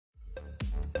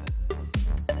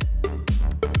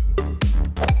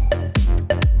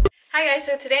Hi guys,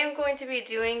 so today I'm going to be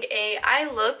doing a eye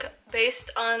look based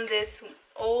on this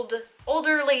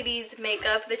older lady's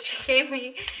makeup that she gave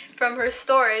me from her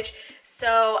storage.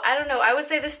 So I don't know, I would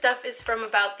say this stuff is from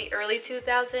about the early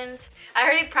 2000s. I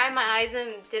already primed my eyes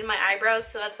and did my eyebrows,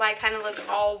 so that's why I kind of look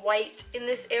all white in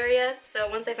this area. So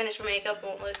once I finish my makeup, it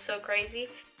won't look so crazy.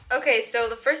 Okay, so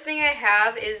the first thing I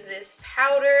have is this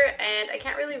powder, and I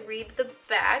can't really read the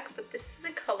back, but this is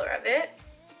the color of it.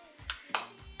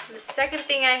 The second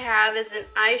thing I have is an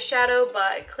eyeshadow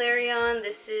by Clarion.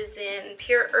 This is in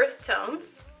Pure Earth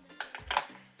Tones.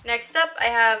 Next up, I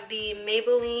have the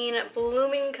Maybelline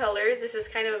Blooming Colors. This is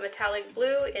kind of a metallic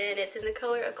blue, and it's in the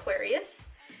color Aquarius.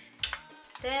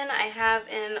 Then I have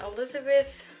an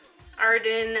Elizabeth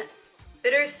Arden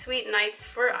Bittersweet Nights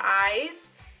for Eyes,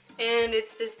 and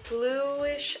it's this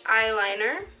bluish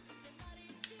eyeliner.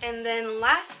 And then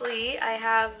lastly, I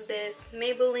have this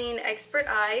Maybelline Expert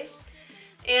Eyes.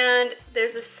 And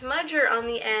there's a smudger on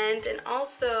the end, and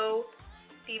also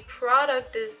the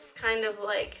product is kind of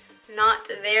like not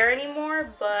there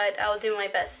anymore, but I'll do my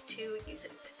best to use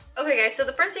it. Okay guys, so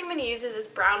the first thing I'm going to use is this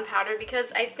brown powder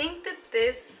because I think that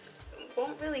this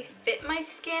won't really fit my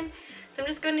skin. So I'm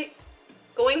just going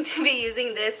to be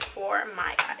using this for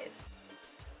my eyes.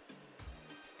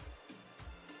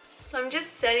 So I'm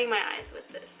just setting my eyes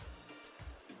with this.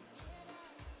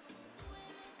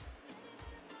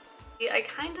 I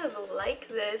kind of like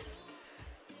this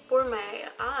for my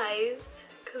eyes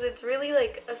because it's really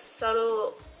like a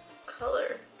subtle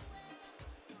color.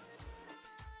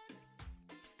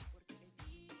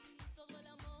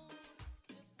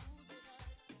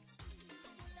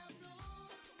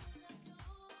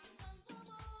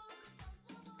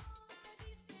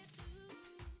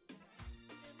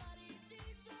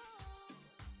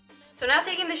 So now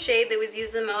taking the shade that was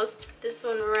used the most, this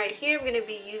one right here, I'm going to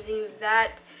be using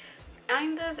that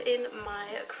kind of in my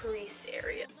crease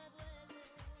area.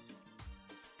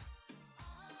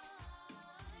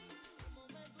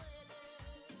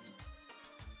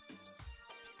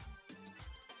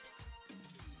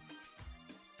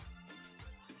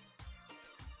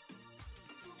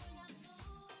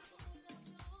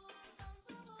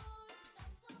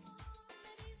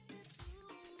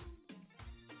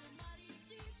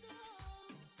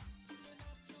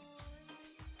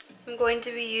 I'm going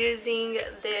to be using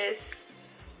this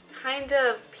kind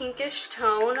of pinkish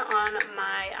tone on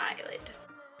my eyelid.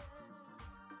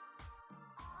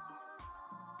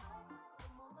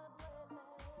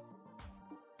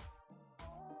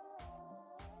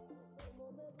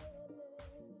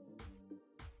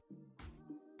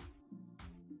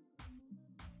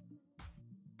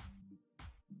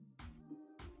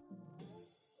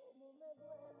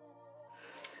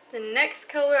 The next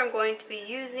color I'm going to be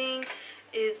using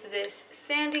is this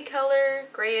sandy color,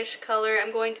 grayish color.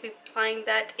 I'm going to be applying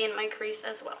that in my crease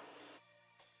as well.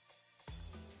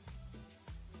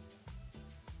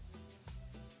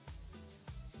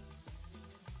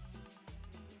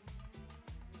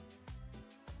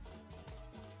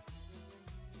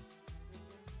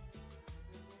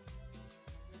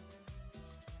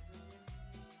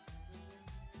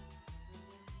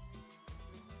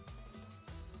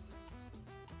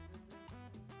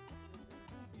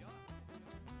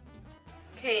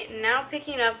 Okay, now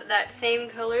picking up that same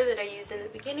color that I used in the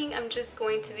beginning, I'm just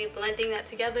going to be blending that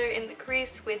together in the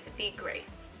crease with the gray.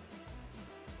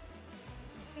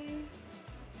 Okay.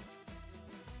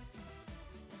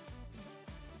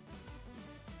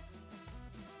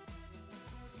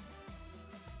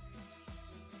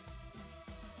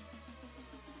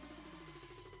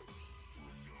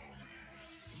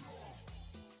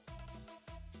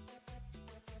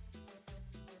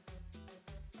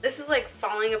 This is like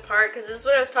falling apart because this is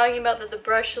what I was talking about, that the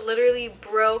brush literally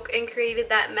broke and created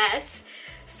that mess.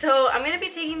 So I'm going to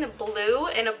be taking the blue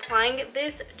and applying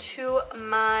this to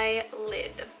my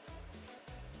lid.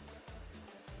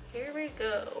 Here we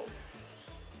go.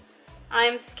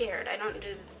 I'm scared. I don't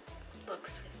do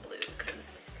looks with blue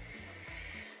because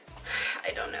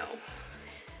I don't know.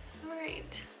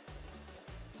 Alright.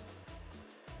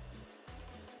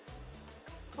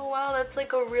 Oh wow, that's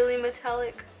like a really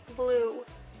metallic blue.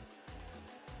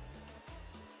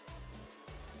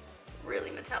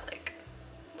 Really metallic,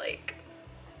 like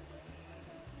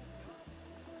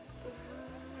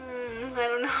I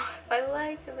don't know if I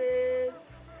like this.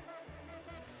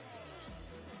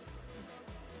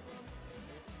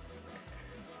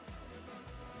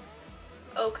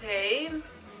 Okay,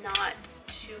 not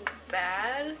too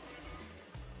bad.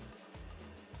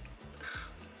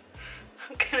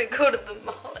 I'm gonna go to the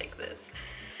mall like this.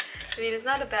 I mean, it's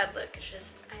not a bad look, it's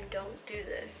just I don't do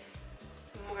this.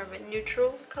 I'm more of a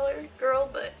neutral color girl,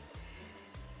 but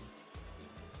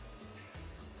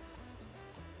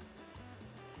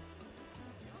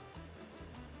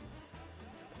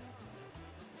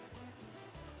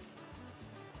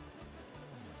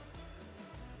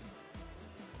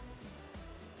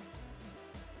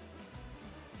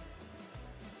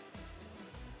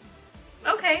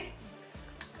Okay,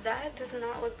 that does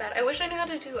not look bad. I wish I knew how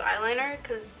to do eyeliner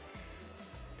because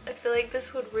I feel like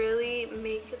this would really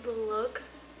make the look,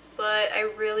 but I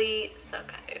really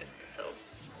suck at it, so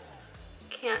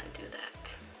can't do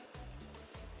that.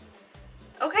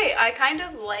 Okay, I kind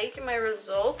of like my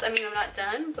result. I mean, I'm not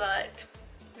done, but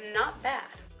not bad.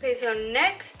 Okay, so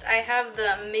next I have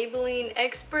the Maybelline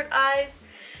Expert Eyes.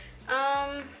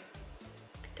 I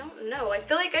don't know. I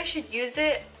feel like I should use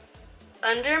it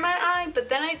under my eye, but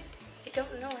then I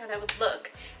don't know how that would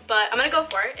look. But I'm gonna go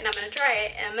for it, and I'm gonna try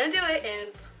it, and I'm gonna do it, and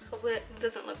hopefully it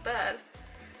doesn't look bad.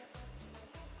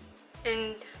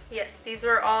 And yes, these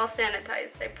were all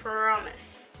sanitized, I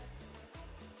promise.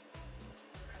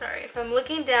 Sorry, if I'm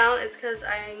looking down, it's because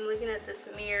I'm looking at this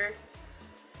mirror.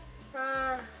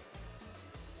 So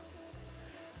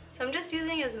I'm just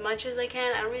using as much as I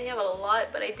can. I don't really have a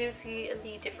lot, but I do see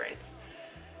the difference.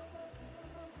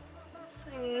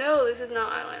 So I know this is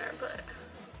not eyeliner, but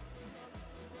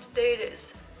there it is.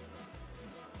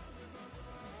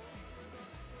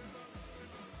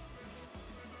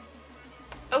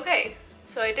 Okay,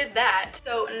 so I did that.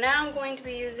 So now I'm going to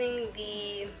be using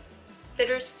the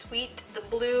Bittersweet, the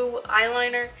blue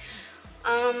eyeliner,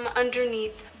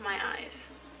 underneath my eyes.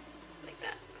 Like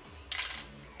that.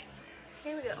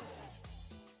 Here we go.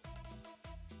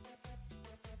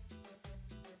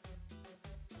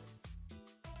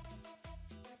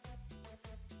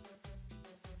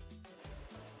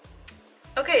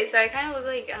 Okay, so I kind of look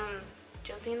like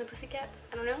Josie and the Pussycats.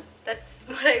 I don't know. That's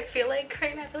what I feel like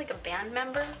right now. I feel like a band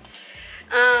member.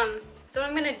 So what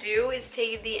I'm gonna do is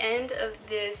take the end of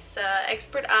this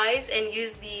Expert Eyes and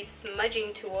use the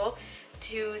smudging tool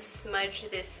to smudge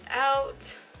this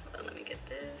out. Hold on, let me get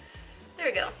this. There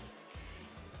we go.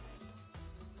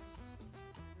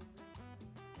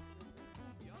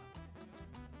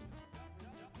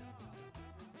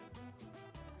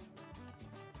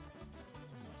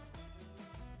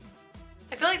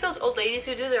 I feel like those old ladies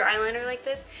who do their eyeliner like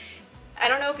this, I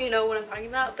don't know if you know what I'm talking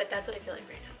about, but that's what I feel like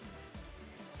right now.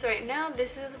 So right now,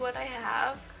 this is what I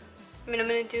have. I mean, I'm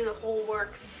going to do the whole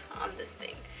works on this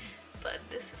thing, but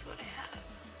this is what I have.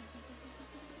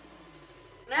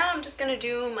 Now I'm just going to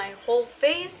do my whole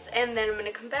face, and then I'm going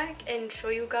to come back and show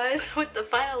you guys what the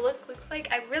final look looks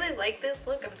like. I really like this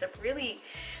look. I'm really,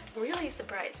 really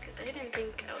surprised because I didn't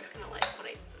think I was going to like what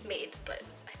I made, but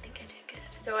I think I did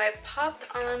good. So I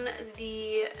popped on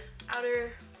the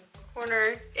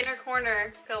inner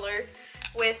corner color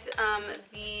with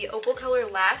the opal color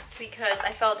last because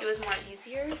I felt it was more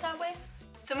easier that way.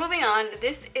 So moving on,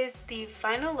 this is the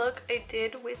final look I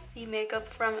did with the makeup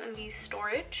from the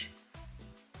storage.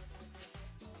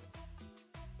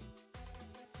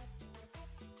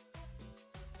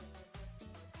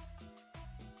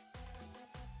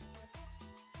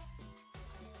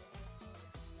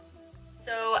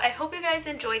 So I hope you guys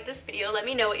enjoyed this video. Let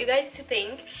me know what you guys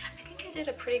think. I think I did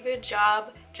a pretty good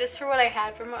job just for what I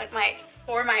had for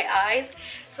my eyes.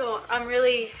 So I'm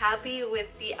really happy with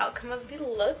the outcome of the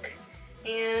look.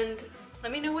 And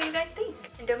let me know what you guys think.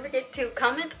 And don't forget to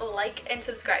comment, like, and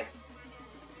subscribe.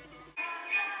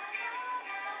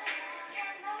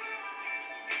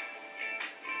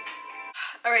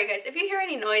 Alright guys, if you hear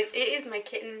any noise, it is my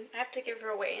kitten. I have to give her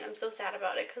away and I'm so sad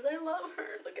about it because I love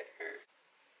her. Look at her.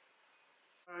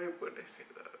 Why would I say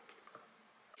that?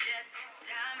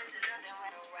 Diamonds are nothing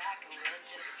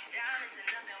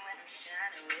when I'm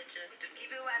shining with you. Just keep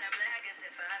it white and black as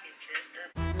if I'm your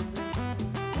sister.